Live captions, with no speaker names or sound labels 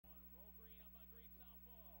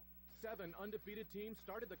7 undefeated teams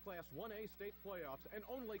started the Class 1A state playoffs, and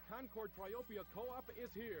only Concord Triopia Co-op is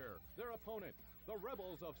here. Their opponent, the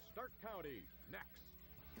Rebels of Stark County. Next.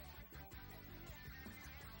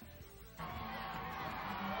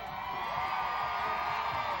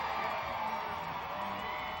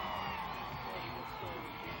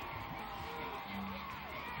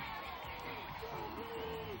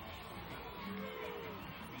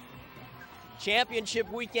 Championship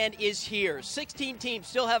weekend is here. 16 teams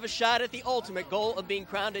still have a shot at the ultimate goal of being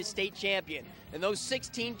crowned a state champion. And those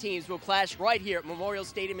 16 teams will clash right here at Memorial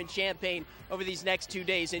Stadium in Champaign over these next 2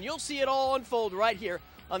 days. And you'll see it all unfold right here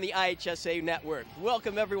on the IHSA network.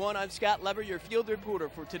 Welcome, everyone. I'm Scott Lever, your field reporter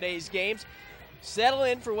for today's games. Settle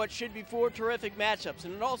in for what should be 4 terrific matchups.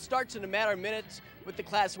 And it all starts in a matter of minutes with the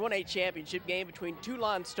Class 1A championship game between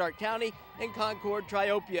Toulon Stark County and Concord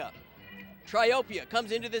Triopia. Triopia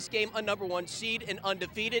comes into this game a #1 seed and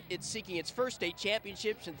undefeated. It's seeking its first state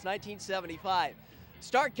championship since 1975.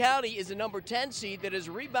 Stark County is a #10 seed that has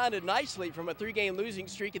rebounded nicely from a 3-game losing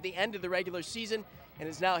streak at the end of the regular season and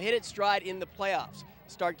has now hit its stride in the playoffs.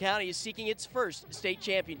 Stark County is seeking its first state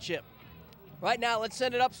championship. Right now, let's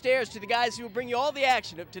send it upstairs to the guys who will bring you all the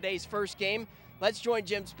action of today's first game. Let's join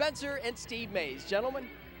Jim Spencer and Steve Mays. Gentlemen.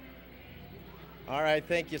 All right,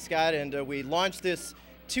 thank you, Scott. And we launched this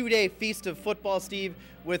 2-day feast of football, Steve,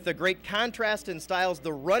 with a great contrast in styles,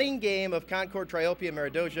 the running game of Concord, Triopia,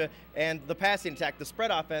 Meridosia, and the passing attack, the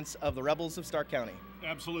spread offense of the Rebels of Stark County.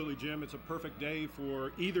 Absolutely, Jim. It's a perfect day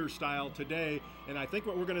for either style today, and I think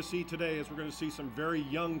what we're going to see today is we're going to see some very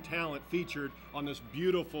young talent featured on this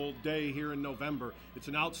beautiful day here in November. It's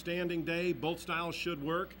an outstanding day. Both styles should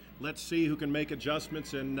work. Let's see who can make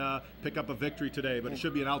adjustments and pick up a victory today, but it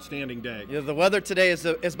should be an outstanding day. Yeah, the weather today is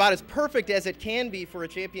about as perfect as it can be for a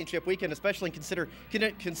championship weekend, especially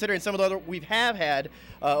considering some of the other we've had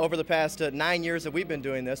over the past 9 years that we've been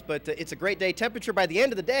doing this, but it's a great day. Temperature by the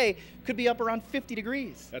end of the day could be up around 50 degrees.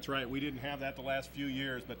 That's right. We didn't have that the last few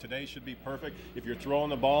years, but today should be perfect if you're throwing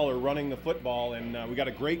the ball or running the football, and we got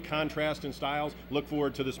a great contrast in styles. Look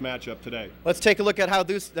forward to this matchup today. Let's take a look at how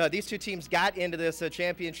these two teams got into this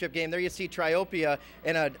championship game. There you see Triopia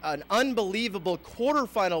in an unbelievable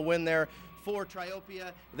quarterfinal win there for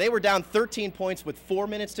Triopia. They were down 13 points with 4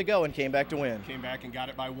 minutes to go and came back to win. Came back and got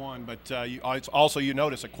it by 1, but it's also, you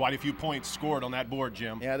notice, quite a few points scored on that board,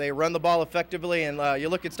 Jim. Yeah, they run the ball effectively, and you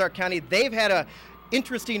look at Stark County, they've had a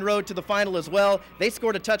interesting road to the final as well. They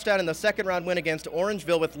scored a touchdown in the second round win against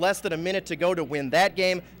Orangeville with less than a minute to go to win that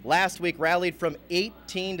game. Last week rallied from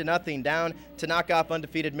 18-0 down to knock off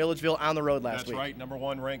undefeated Milledgeville on the road last week. That's right,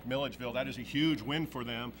 #1 ranked Milledgeville. That is a huge win for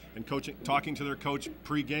them. And talking to their coach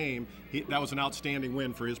pre-game, that was an outstanding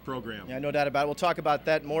win for his program. Yeah, no doubt about it. We'll talk about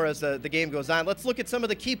that more as the game goes on. Let's look at some of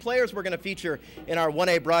the key players we're going to feature in our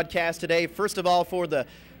 1A broadcast today. First of all, for the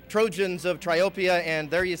Trojans of Triopia, and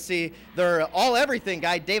there you see their all-everything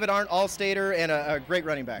guy, David Arndt, all-stater, and a great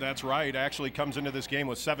running back. That's right. Actually comes into this game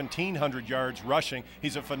with 1,700 yards rushing.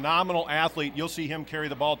 He's a phenomenal athlete. You'll see him carry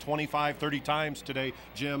the ball 25, 30 times today,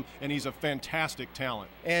 Jim, and he's a fantastic talent.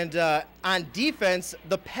 And on defense,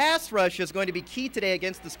 the pass rush is going to be key today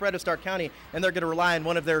against the spread of Stark County, and they're going to rely on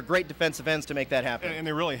one of their great defensive ends to make that happen. And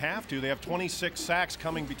they really have to. They have 26 sacks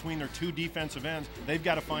coming between their 2 defensive ends. They've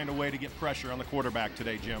got to find a way to get pressure on the quarterback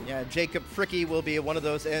today, Jim. Yeah, Jacob Fricky will be one of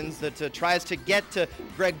those ends that tries to get to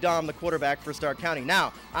Greg Dahm, the quarterback for Stark County.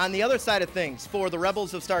 Now, on the other side of things, for the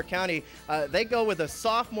Rebels of Stark County, they go with a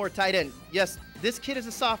sophomore tight end. Yes, this kid is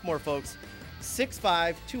a sophomore, folks.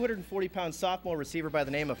 6'5", 240-pound sophomore receiver by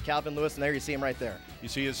the name of Calvin Lewis, and there you see him right there. You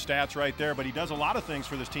see his stats right there, but he does a lot of things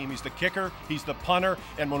for this team. He's the kicker, he's the punter,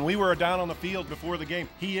 and when we were down on the field before the game,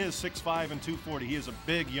 he is 6'5" and 240. He is a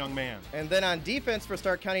big young man. And then on defense for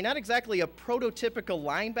Stark County, not exactly a prototypical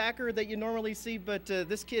linebacker that you normally see, but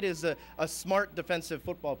this kid is a smart defensive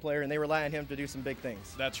football player, and they rely on him to do some big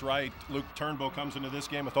things. That's right. Luke Turnbow comes into this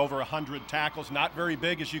game with over 100 tackles. Not very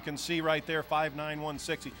big, as you can see right there, 5'9",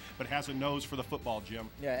 160, but has a nose for the football, Jim.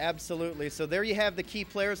 Yeah, absolutely. So there you have the key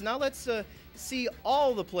players. Now let's see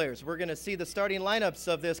all the players. We're going to see the starting lineups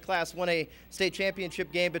of this Class 1A state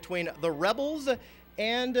championship game between the Rebels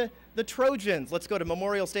and the Trojans. Let's go to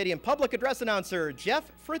Memorial Stadium public address announcer Jeff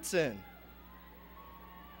Fritzen.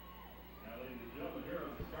 Now, ladies and gentlemen, here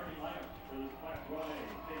are the starting lineups for this Class 1A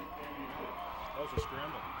state championship. That was a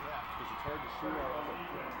scramble. Yeah, because it's hard to shoot our other.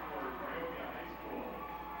 For Triopia High School,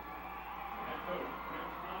 head coach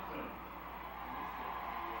Chris Thompson.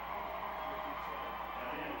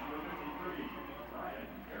 And number 53, Ryan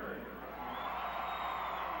Carrier.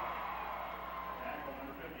 Tackle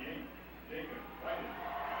number 58, Jacob Whiting.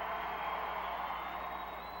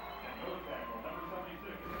 And nose tackle number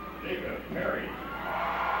 76, Jacob Perry.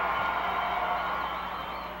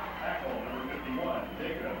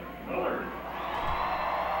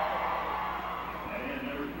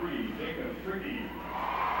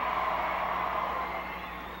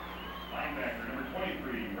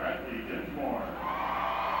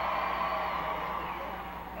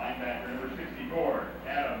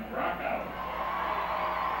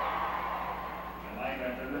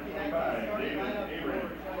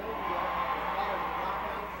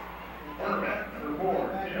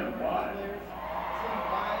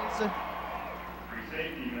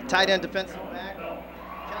 tight end defensive back.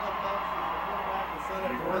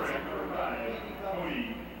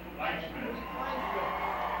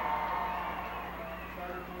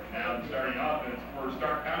 Now starting offense for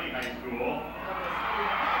Stark County High School.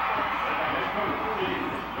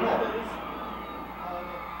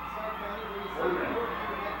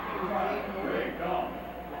 Greg Dahm.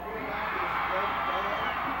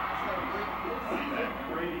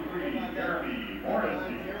 Jeremy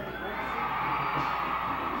Morrissey.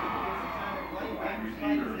 Wide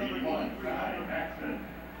receiver 81, Sky Maxson.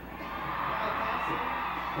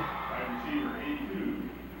 Wide receiver 82,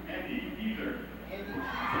 Andy Keezer.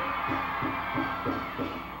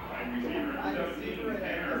 Wide receiver 17,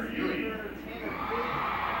 Tanner Ewing.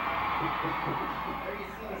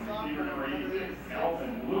 Wide receiver number 86,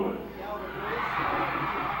 Alvin Lewis.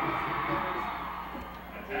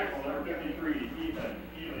 And tackle number 53, Ethan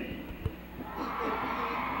Ely.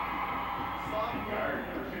 And guard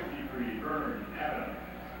number 63, Vern Adams.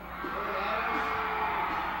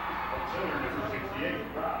 Center number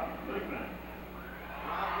 68, Rob Lickman.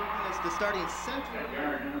 Is the starting center. And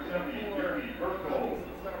guard number 70, Jeremy Burkholz.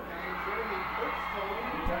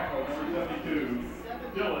 Tackle number 72,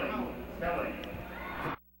 Dylan Kelly.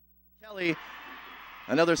 Kelly,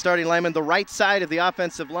 another starting lineman, the right side of the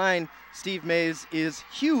offensive line. Steve Mays is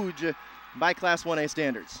huge by Class 1A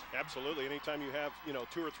standards. Absolutely. Anytime you have,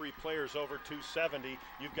 2 or 3 players over 270,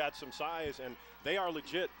 you've got some size, and they are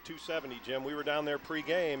legit 270, Jim. We were down there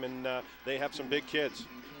pregame, and they have some big kids.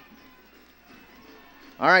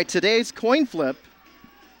 All right, today's coin flip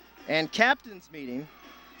and captain's meeting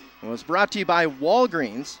was brought to you by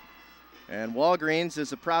Walgreens. And Walgreens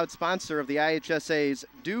is a proud sponsor of the IHSA's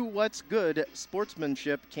Do What's Good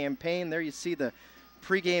sportsmanship campaign. There you see the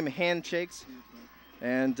pregame handshakes.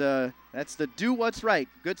 And that's the Do What's Right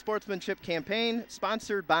Good Sportsmanship campaign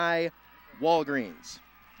sponsored by Walgreens.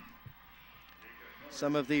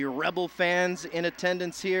 Some of the Rebel fans in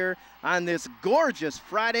attendance here on this gorgeous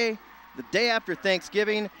Friday, the day after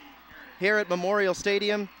Thanksgiving, here at Memorial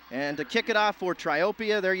Stadium. And to kick it off for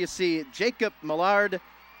Triopia, there you see Jacob Millard.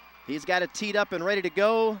 He's got it teed up and ready to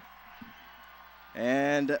go.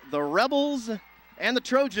 And the Rebels and the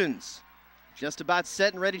Trojans just about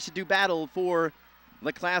set and ready to do battle for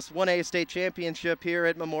the Class 1A state championship here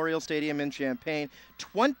at Memorial Stadium in Champaign.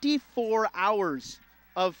 24 hours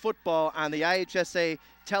of football on the IHSA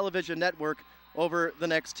television network over the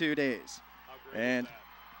next 2 days. And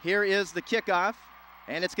here is the kickoff,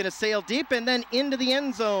 and it's going to sail deep and then into the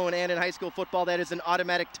end zone. And in high school football, that is an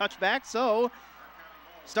automatic touchback. So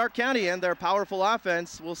Stark County and their powerful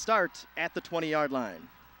offense will start at the 20-yard line.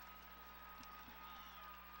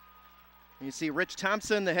 You see Rich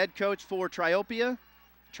Thompson, the head coach for Triopia.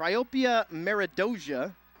 Triopia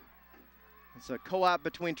Meridosia. It's a co-op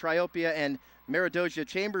between Triopia and Meridosia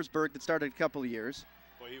Chambersburg that started a couple of years.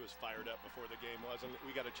 Boy, he was fired up before the game, wasn't it?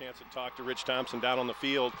 We got a chance to talk to Rich Thompson down on the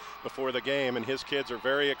field before the game, and his kids are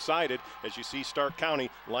very excited as you see Stark County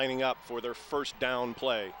lining up for their first down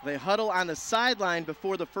play. They huddle on the sideline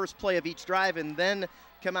before the first play of each drive and then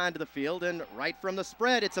come onto the field, and right from the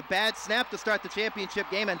spread, it's a bad snap to start the championship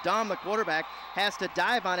game, and Dom, the quarterback, has to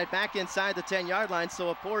dive on it back inside the 10-yard line,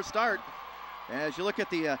 so a poor start. As you look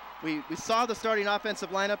at the, we saw the starting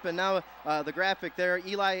offensive lineup, and now the graphic there,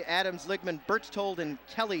 Eli, Adams, Ligman, Birchtold, and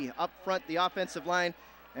Kelly up front, the offensive line,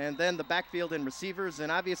 and then the backfield and receivers,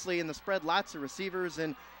 and obviously in the spread, lots of receivers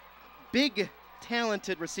and big,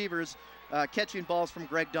 talented receivers catching balls from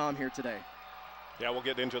Greg Dahm here today. Yeah, we'll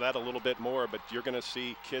get into that a little bit more, but you're going to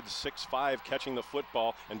see kids 6'5" catching the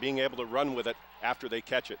football and being able to run with it after they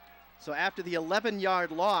catch it. So after the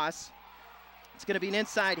 11-yard loss, it's going to be an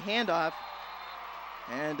inside handoff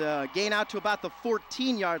and gain out to about the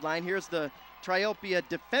 14-yard line. Here's the Triopia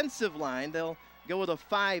defensive line. They'll go with a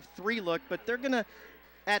 5-3 look, but they're going to,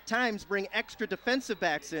 at times, bring extra defensive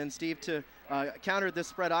backs in, Steve, to counter this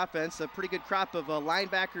spread offense. A pretty good crop of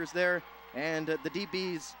linebackers there, and the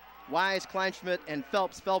DBs, Wise, Kleinschmidt, and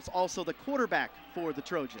Phelps. Phelps also the quarterback for the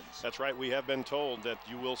Trojans. That's right. We have been told that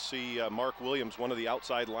you will see Mark Williams, one of the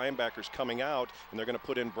outside linebackers, coming out, and they're going to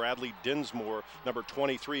put in Bradley Dinsmore, number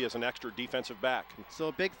 23, as an extra defensive back. So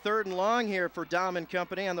a big 3rd and long here for Dom and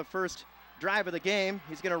company on the first drive of the game.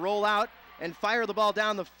 He's going to roll out and fire the ball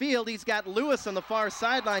down the field. He's got Lewis on the far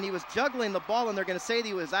sideline. He was juggling the ball, and they're going to say that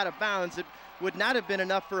he was out of bounds. It would not have been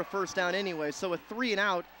enough for a first down anyway, so a 3 and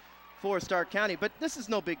out for Stark County, but this is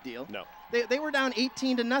no big deal. No. They were down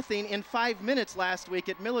 18-0 in 5 minutes last week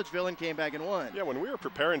at Milledgeville and came back and won. Yeah, when we were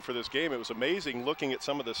preparing for this game, it was amazing looking at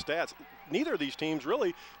some of the stats. Neither of these teams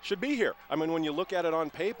really should be here. I mean, when you look at it on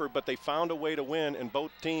paper, but they found a way to win, and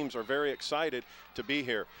both teams are very excited to be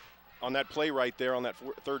here. on that play right there, on that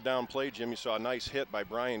third down play, Jim, you saw a nice hit by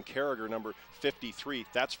Brian Carragher, number 53.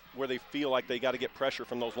 That's where they feel like they got to get pressure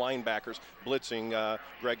from those linebackers blitzing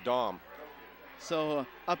Greg Daum. So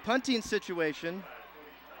a punting situation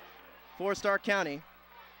for Stark County.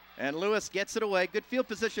 And Lewis gets it away. Good field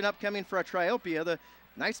position upcoming for a Triopia. The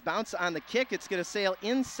nice bounce on the kick. It's going to sail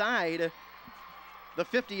inside the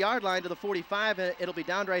 50-yard line to the 45, and it'll be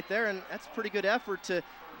down right there. And that's a pretty good effort to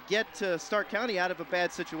get Stark County out of a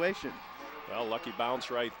bad situation. Well, lucky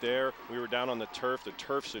bounce right there. We were down on the turf. The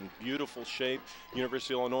turf's in beautiful shape.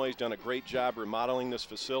 University of Illinois has done a great job remodeling this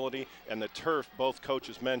facility, and the turf, both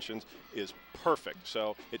coaches mentioned, is perfect.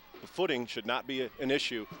 So the footing should not be an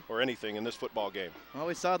issue or anything in this football game. Well,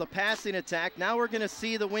 we saw the passing attack. Now we're going to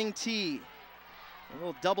see the wing T. A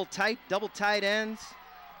little double tight ends.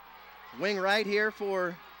 Wing right here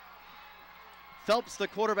for Phelps, the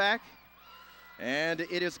quarterback. And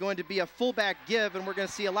it is going to be a fullback give, and we're going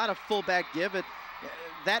to see a lot of fullback give.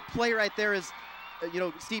 That play right there is,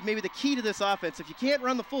 Steve, maybe the key to this offense. If you can't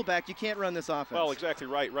run the fullback, you can't run this offense. Well, exactly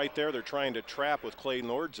right. Right there, they're trying to trap with Clay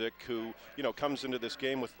Nordzik, who, comes into this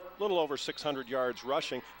game with a little over 600 yards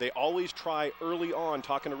rushing. They always try early on,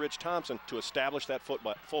 talking to Rich Thompson, to establish that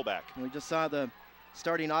fullback. We just saw the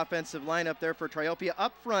starting offensive lineup there for Triopia.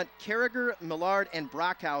 Up front, Carragher, Millard, and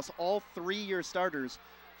Brockhouse, all three-year starters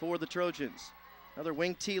for the Trojans. Another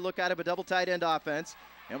wing T look out of a double tight end offense.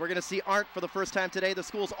 And we're going to see Arndt for the first time today, the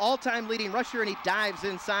school's all-time leading rusher, and he dives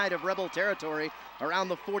inside of Rebel territory around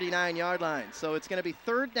the 49-yard line. So it's going to be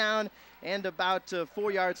third down and about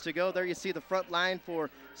 4 yards to go. There you see the front line for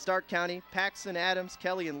Stark County. Paxson, Adams,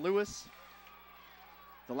 Kelly, and Lewis.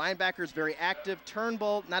 The linebackers very active.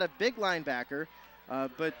 Turnbull, not a big linebacker,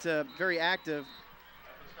 but very active.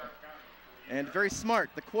 And very smart,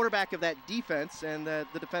 the quarterback of that defense, and the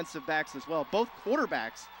defensive backs as well. Both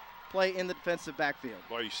quarterbacks play in the defensive backfield.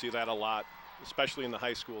 Boy, you see that a lot, especially in the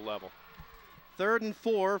high school level. 3rd and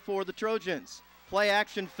 4 for the Trojans. Play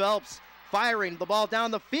action, Phelps firing the ball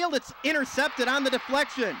down the field. It's intercepted on the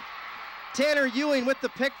deflection. Tanner Ewing with the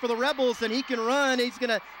pick for the Rebels, and he can run. He's going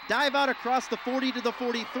to dive out across the 40 to the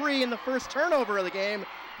 43, and the first turnover of the game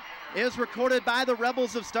is recorded by the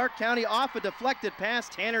Rebels of Stark County off a deflected pass.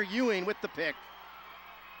 Tanner Ewing with the pick.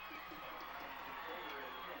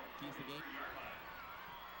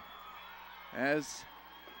 As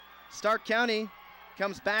Stark County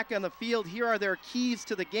comes back on the field, here are their keys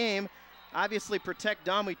to the game. Obviously protect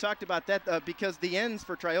Dom. We talked about that because the ends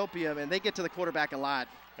for Triopia, and they get to the quarterback a lot.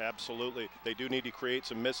 Absolutely. They do need to create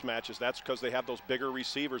some mismatches. That's because they have those bigger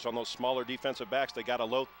receivers on those smaller defensive backs. They got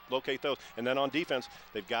to locate those. And then on defense,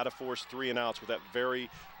 they've got to force 3 and outs with that very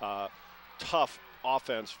tough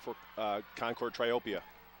offense for Concord Triopia.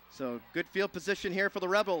 So good field position here for the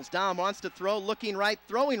Rebels. Dom wants to throw, looking right,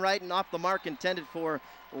 throwing right, and off the mark intended for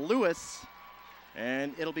Lewis.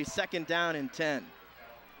 And it'll be 2nd down and 10.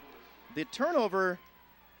 The turnover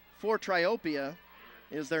for Triopia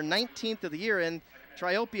is their 19th of the year, and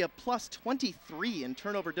Triopia plus 23 in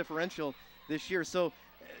turnover differential this year. So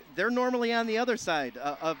they're normally on the other side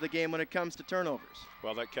of the game when it comes to turnovers.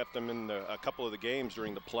 Well, that kept them in a couple of the games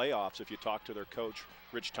during the playoffs. If you talk to their coach,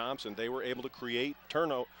 Rich Thompson, they were able to create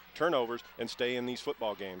turnovers and stay in these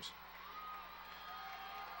football games.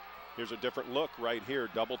 Here's a different look right here.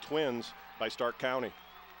 Double twins by Stark County.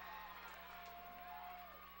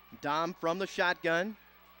 Dom from the shotgun.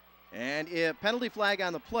 And a penalty flag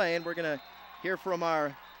on the play, and we're going to hear from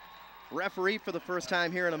our referee for the first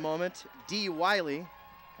time here in a moment, D. Wiley,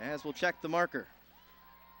 as we'll check the marker.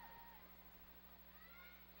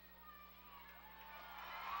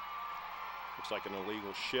 Looks like an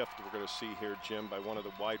illegal shift we're going to see here, Jim, by one of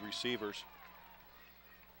the wide receivers.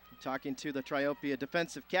 Talking to the Triopia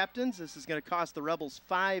defensive captains, this is going to cost the Rebels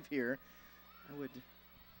 5 here.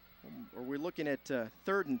 We're looking at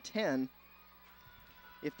 3rd and 10.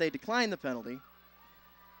 If they decline the penalty.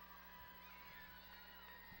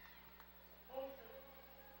 We'll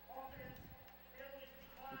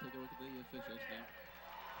take a look at the officials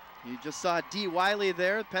now. You just saw D. Wiley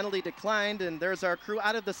there. Penalty declined, and there's our crew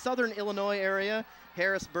out of the southern Illinois area,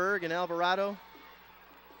 Harrisburg and Alvarado.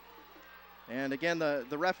 And again, the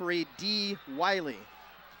referee, D. Wiley.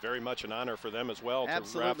 Very much an honor for them as well.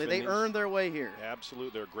 Absolutely, they earned their way here.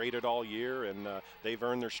 Absolutely, they're graded all year, and they've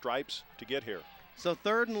earned their stripes to get here. So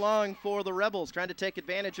 3rd and long for the Rebels, trying to take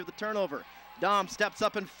advantage of the turnover. Dom steps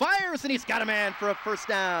up and fires, and he's got a man for a first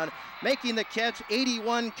down. Making the catch,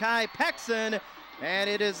 81, Kai Paxson, and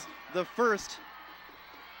it is the first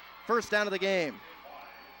down of the game.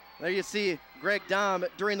 There you see Greg Dom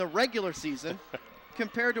during the regular season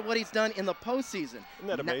compared to what he's done in the postseason. Isn't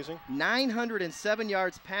that amazing? 907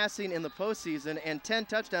 yards passing in the postseason and 10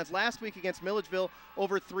 touchdowns. Last week against Milledgeville,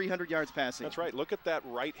 over 300 yards passing. That's right. Look at that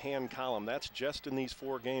right-hand column. That's just in these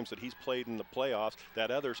 4 games that he's played in the playoffs. That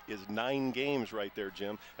others is 9 games right there,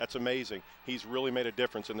 Jim. That's amazing. He's really made a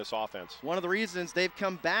difference in this offense. One of the reasons they've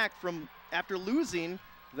come back from after losing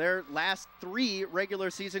their last 3 regular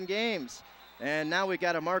season games. And now we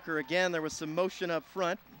got a marker again. There was some motion up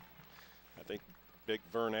front. I think big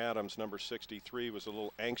Vern Adams, number 63, was a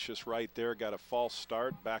little anxious right there. Got a false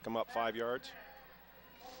start. Back him up 5 yards.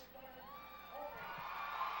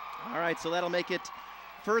 All right, so that'll make it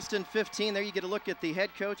 1st and 15. There you get a look at the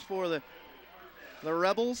head coach for the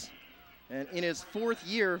Rebels. And in his 4th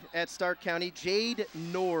year at Stark County, Jade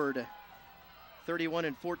Nord.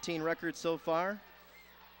 31-14 record so far.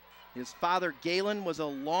 His father, Galen, was a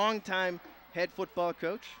longtime head football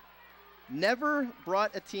coach. Never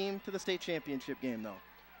brought a team to the state championship game, though.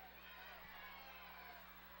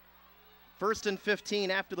 1st and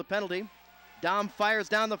 15 after the penalty. Dom fires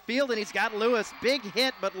down the field, and he's got Lewis. Big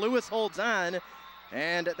hit, but Lewis holds on,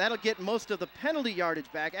 and that'll get most of the penalty yardage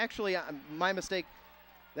back. Actually, my mistake.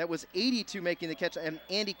 That was 82 making the catch, and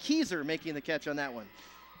Andy Keyser making the catch on that one.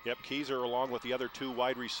 Yep, Keyser, along with the other 2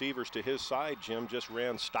 wide receivers to his side, Jim, just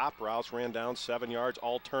ran stop routes, ran down 7 yards,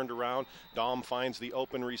 all turned around. Dom finds the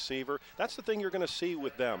open receiver. That's the thing you're going to see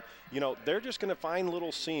with them. You know, they're just going to find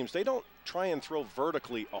little seams. They don't try and throw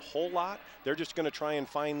vertically a whole lot. They're just going to try and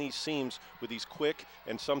find these seams with these quick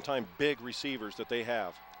and sometimes big receivers that they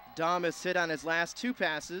have. Dom has hit on his last 2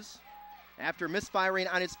 passes. After misfiring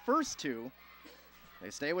on his first 2, they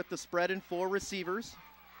stay with the spread and 4 receivers.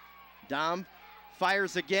 Dom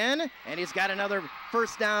fires again, and he's got another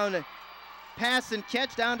first down pass and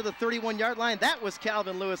catch down to the 31-yard line. That was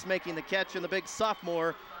Calvin Lewis making the catch, and the big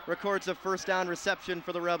sophomore records a first down reception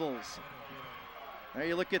for the Rebels. There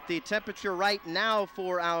you look at the temperature right now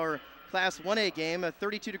for our Class 1A game,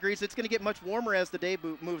 32 degrees. It's going to get much warmer as the day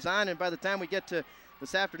moves on, and by the time we get to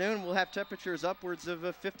this afternoon, we'll have temperatures upwards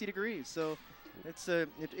of 50 degrees. So it's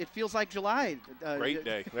it feels like July. Great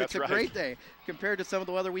day. That's it's a right. great day compared to some of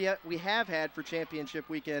the weather we have had for championship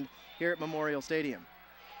weekend here at Memorial Stadium.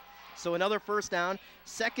 So another first down,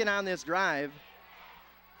 2nd on this drive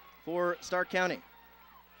for Stark County.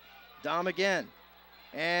 Dom again,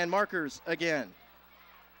 and markers again.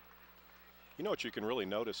 You know what you can really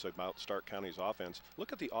notice about Stark County's offense?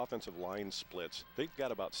 Look at the offensive line splits. They've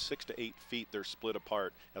got about 6 to 8 feet. They're split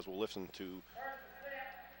apart, as we'll listen to.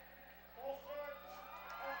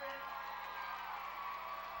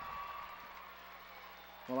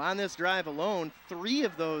 Well, on this drive alone, 3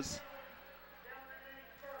 of those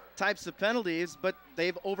types of penalties, but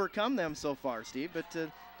they've overcome them so far, Steve.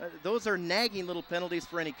 But those are nagging little penalties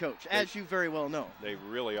for any coach, as you very well know. They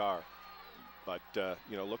really are. But,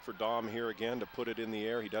 you know, look for Dom here again to put it in the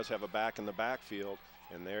air. He does have a back in the backfield,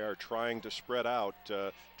 and they are trying to spread out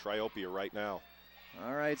Triopia right now.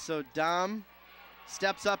 All right, so Dom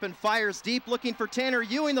steps up and fires deep, looking for Tanner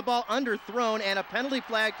Ewing. The ball underthrown, and a penalty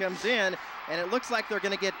flag comes in, and it looks like they're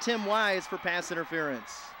going to get Tim Wise for pass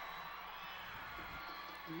interference.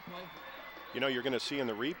 Replay. You know, you're going to see in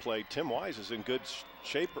the replay, Tim Wise is in good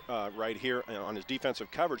shape right here on his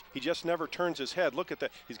defensive coverage. He just never turns his head. Look at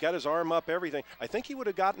that. He's got his arm up, everything. I think he would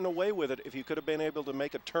have gotten away with it if he could have been able to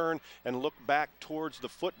make a turn and look back towards the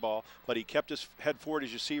football, but he kept his head forward,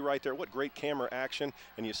 as you see right there. What great camera action,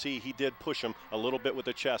 and you see he did push him a little bit with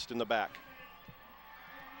the chest in the back.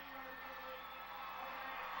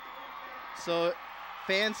 So,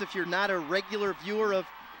 fans, if you're not a regular viewer of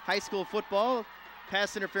high school football,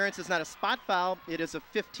 pass interference is not a spot foul. It is a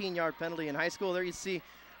 15-yard penalty in high school. There you see,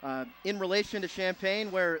 in relation to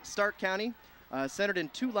Champaign, where Stark County, centered in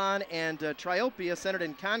Toulon, and Triopia, centered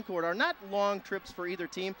in Concord, are not long trips for either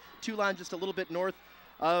team. Toulon just a little bit north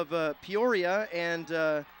of Peoria,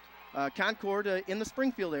 and Concord in the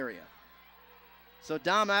Springfield area. So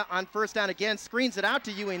Dom on first down again, screens it out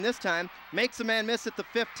to Ewing this time, makes a man miss at the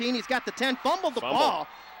 15. He's got the 10, fumbled the ball.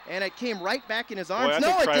 And it came right back in his arms. Boy,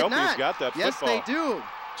 no, it did not. Got that yes, football. they do.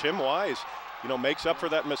 Tim Wise, you know, makes up for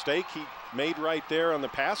that mistake he made right there on the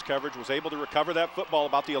pass coverage, was able to recover that football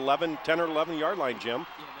about the 10 or 11-yard line, Jim.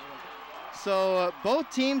 So both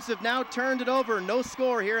teams have now turned it over. No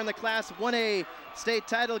score here in the Class 1A state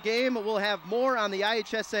title game. We'll have more on the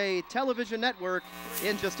IHSA television network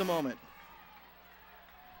in just a moment.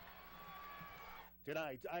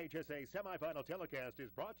 Tonight's IHSA semifinal telecast is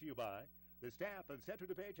brought to you by the staff of Centre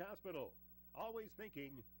DuPage Hospital. Always thinking,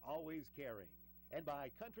 always caring. And by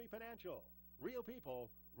Country Financial. Real people,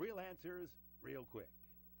 real answers, real quick.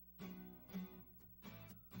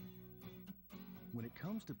 When it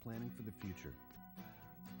comes to planning for the future,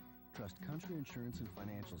 trust Country Insurance and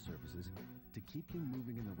Financial Services to keep you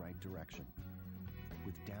moving in the right direction.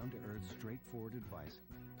 With down-to-earth, straightforward advice,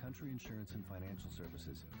 Country Insurance and Financial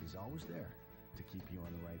Services is always there to keep you on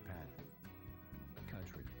the right path.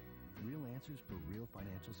 Country. Real answers for real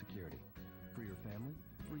financial security. For your family,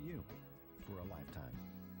 for you, for a lifetime.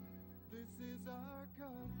 This is our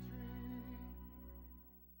country.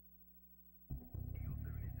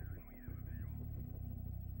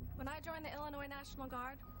 When I joined the Illinois National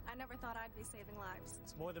Guard, I never thought I'd be saving lives.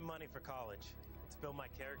 It's more than money for college. It's built my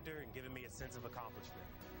character and given me a sense of accomplishment.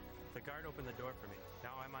 The Guard opened the door for me.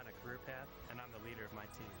 Now I'm on a career path, and I'm the leader of my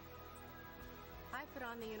team. I put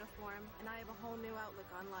on the uniform, and I have a whole new outlook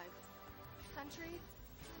on life. Country,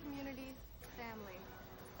 community, family.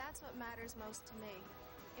 That's what matters most to me.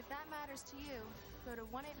 If that matters to you, go to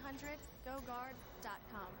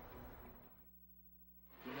 1-800-GO-GUARD.com.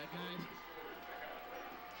 Hear that, guys?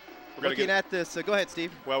 Looking at this, go ahead,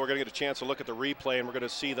 Steve. Well, we're going to get a chance to look at the replay, and we're going to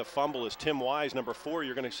see the fumble as Tim Wise, number 4.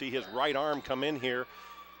 You're going to see his right arm come in here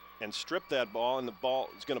and strip that ball, and the ball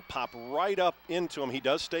is going to pop right up into him. He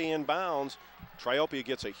does stay in bounds. Triopia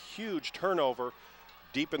gets a huge turnover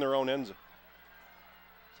deep in their own end zone.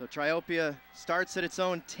 So Triopia starts at its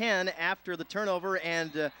own 10 after the turnover,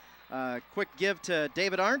 and quick give to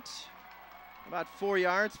David Arndt. About 4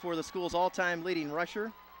 yards for the school's all-time leading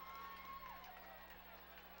rusher.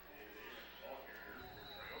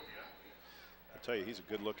 I'll tell you, he's a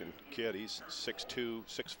good-looking kid. He's 6'2",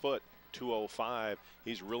 6 foot, 205.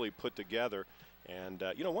 He's really put together. And,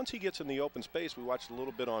 you know, once he gets in the open space, we watched a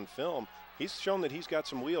little bit on film, he's shown that he's got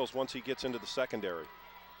some wheels once he gets into the secondary.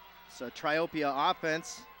 So Triopia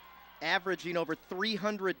offense averaging over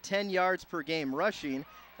 310 yards per game rushing.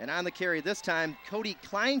 And on the carry this time, Cody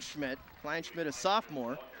Kleinschmidt. Kleinschmidt, a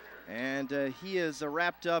sophomore. And he is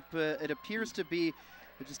wrapped up, it appears to be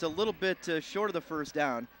just a little bit short of the first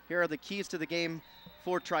down. Here are the keys to the game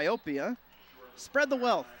for Triopia. Spread the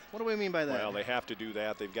wealth. What do we mean by that? Well, they have to do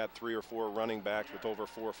that. They've got 3 or 4 running backs with over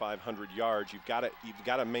 400 or 500 yards. You've got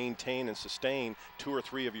to maintain and sustain 2 or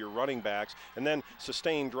 3 of your running backs, and then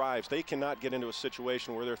sustain drives. They cannot get into a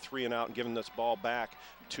situation where they're 3 and out and giving this ball back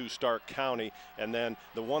to Stark County. And then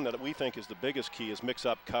the one that we think is the biggest key is mix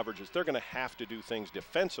up coverages. They're going to have to do things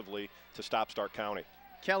defensively to stop Stark County.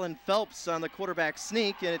 Kellen Phelps on the quarterback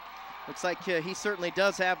sneak, and it looks like he certainly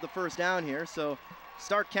does have the first down here. So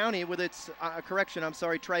Stark County with its,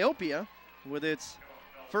 Triopia with its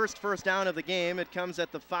first down of the game. It comes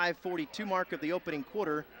at the 5:42 mark of the opening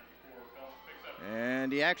quarter.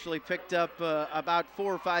 And he actually picked up about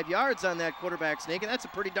 4 or 5 yards on that quarterback sneak, and that's a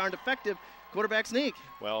pretty darn effective quarterback sneak.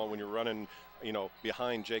 Well, when you're running, you know,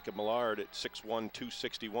 behind Jacob Millard at 6'1",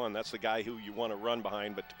 261, that's the guy who you want to run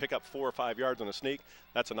behind. But to pick up 4 or 5 yards on a sneak,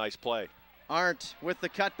 that's a nice play. Arndt with the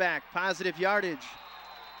cutback, positive yardage,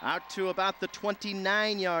 out to about the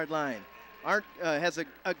 29-yard line. Arndt has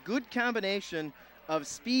a good combination of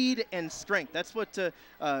speed and strength. That's what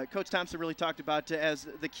Coach Thompson really talked about as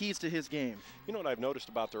the keys to his game. You know what I've noticed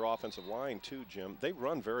about their offensive line too, Jim? They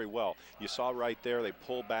run very well. You saw right there, they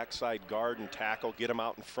pull backside guard and tackle, get them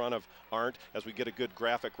out in front of Arndt, as we get a good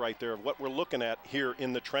graphic right there of what we're looking at here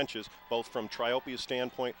in the trenches, both from Triopia's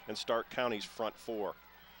standpoint and Stark County's front 4.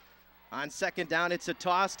 On second down, it's a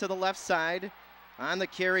toss to the left side. On the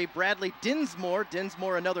carry, Bradley Dinsmore.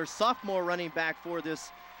 Dinsmore, another sophomore running back for this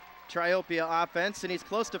Triopia offense, and he's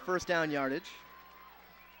close to first down yardage.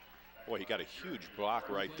 Boy, he got a huge block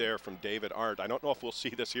right there from David Arndt. I don't know if we'll see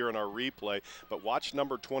this here in our replay, but watch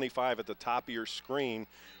number 25 at the top of your screen.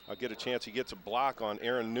 I'll get a chance. He gets a block on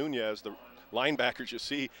Aaron Nunez. The linebackers, you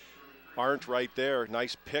see Arndt right there.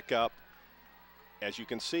 Nice pickup. As you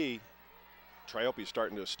can see, Triopia is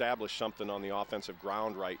starting to establish something on the offensive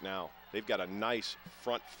ground right now. They've got a nice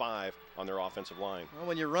front 5 on their offensive line. Well,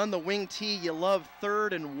 when you run the wing T, you love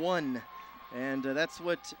 3rd and 1. And that's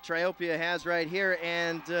what Triopia has right here.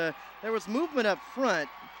 And there was movement up front.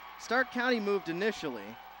 Stark County moved initially.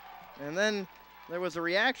 And then there was a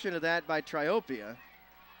reaction to that by Triopia.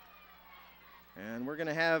 And we're going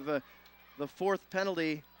to have the 4th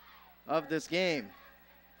penalty of this game.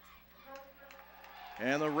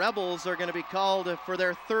 And the Rebels are going to be called for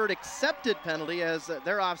their 3rd accepted penalty as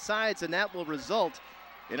they're offsides, and that will result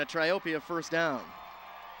in a Triopia first down.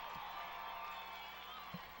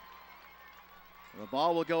 The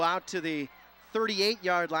ball will go out to the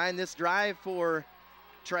 38-yard line. This drive for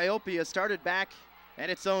Triopia started back at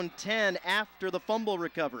its own 10 after the fumble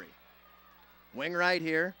recovery. Wing right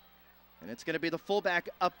here, and it's going to be the fullback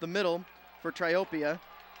up the middle for Triopia.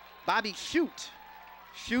 Bobby Shute.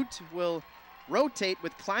 Shute will rotate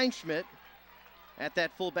with Kleinschmidt at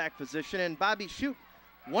that fullback position, and Bobby Shute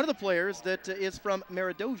one of the players that is from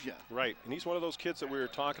Meridosia. Right, and he's one of those kids that we were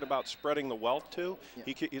talking about spreading the wealth to.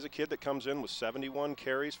 Yeah. He's a kid that comes in with 71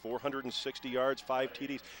 carries, 460 yards, 5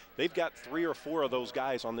 TDs. They've got 3 or 4 of those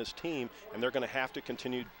guys on this team, and they're going to have to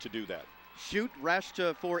continue to do that. Shute rushed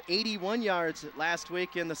for 81 yards last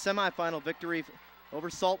week in the semifinal victory over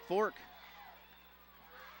Salt Fork.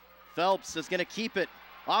 Phelps is going to keep it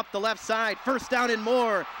off the left side, first down and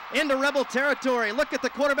more, into Rebel territory. Look at the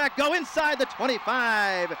quarterback go inside the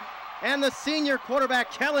 25. And the senior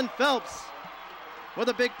quarterback, Kellen Phelps, with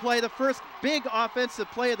a big play, the first big offensive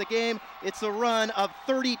play of the game. It's a run of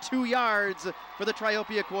 32 yards for the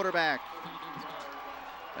Triopia quarterback.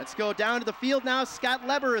 Let's go down to the field now. Scott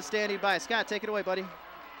Leber is standing by. Scott, take it away, buddy.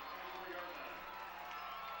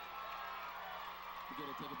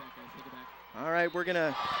 All right, we're going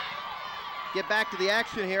to get back to the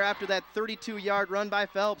action here after that 32-yard run by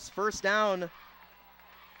Phelps. First down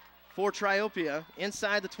for Triopia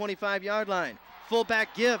inside the 25-yard line.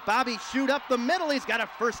 Fullback give. Bobby Shute up the middle. He's got a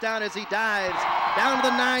first down as he dives down to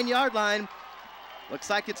the 9-yard line. Looks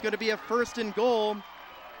like it's going to be a first and goal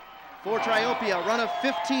for Triopia. A run of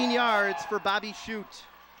 15 yards for Bobby Shute.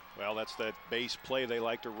 Well, that's that base play they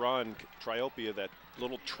like to run. Triopia, that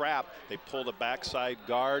little trap. They pull the backside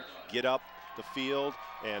guard, get up the field,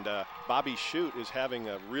 and Bobby Shute is having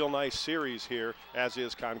a real nice series here, as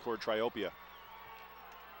is Concord Triopia.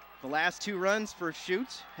 The last 2 runs for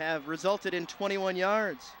Shute have resulted in 21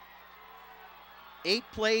 yards. 8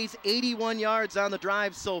 plays, 81 yards on the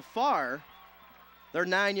drive so far. They're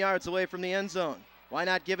 9 yards away from the end zone. Why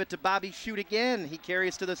not give it to Bobby Shute again? He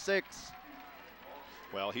carries to the 6.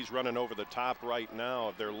 Well, he's running over the top right now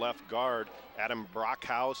of their left guard, Adam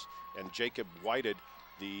Brockhouse and Jacob Whited,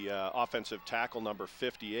 the offensive tackle number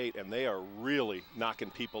 58, and they are really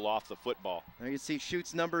knocking people off the football. There you see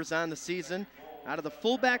Schute's numbers on the season. Out of the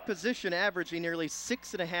fullback position, averaging nearly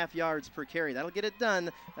 6.5 yards per carry. That'll get it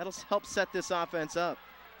done. That'll help set this offense up.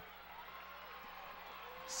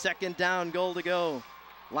 Second down, goal to go.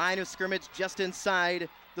 Line of scrimmage just inside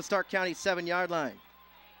the Stark County 7-yard line.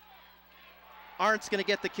 Arndt's going to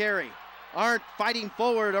get the carry. Arndt fighting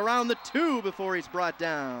forward around the 2 before he's brought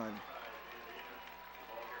down.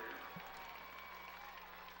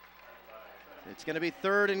 It's going to be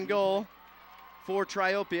 3rd and goal for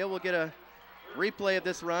Triopia. We'll get a replay of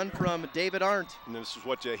this run from David Arndt. And this is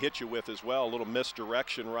what you hit you with as well, a little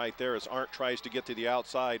misdirection right there as Arndt tries to get to the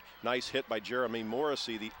outside. Nice hit by Jeremy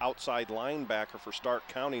Morrissey, the outside linebacker for Stark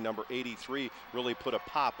County, number 83, really put a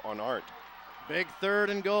pop on Arndt. Big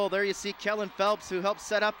 3rd and goal. There you see Kellen Phelps, who helped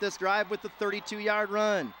set up this drive with the 32-yard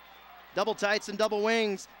run. Double tights and double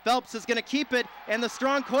wings. Phelps is going to keep it, and the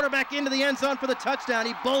strong quarterback into the end zone for the touchdown.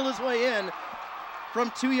 He bowled his way in from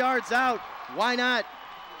 2 yards out. Why not?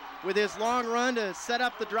 With his long run to set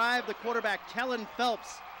up the drive, the quarterback, Kellen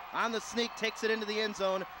Phelps, on the sneak, takes it into the end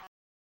zone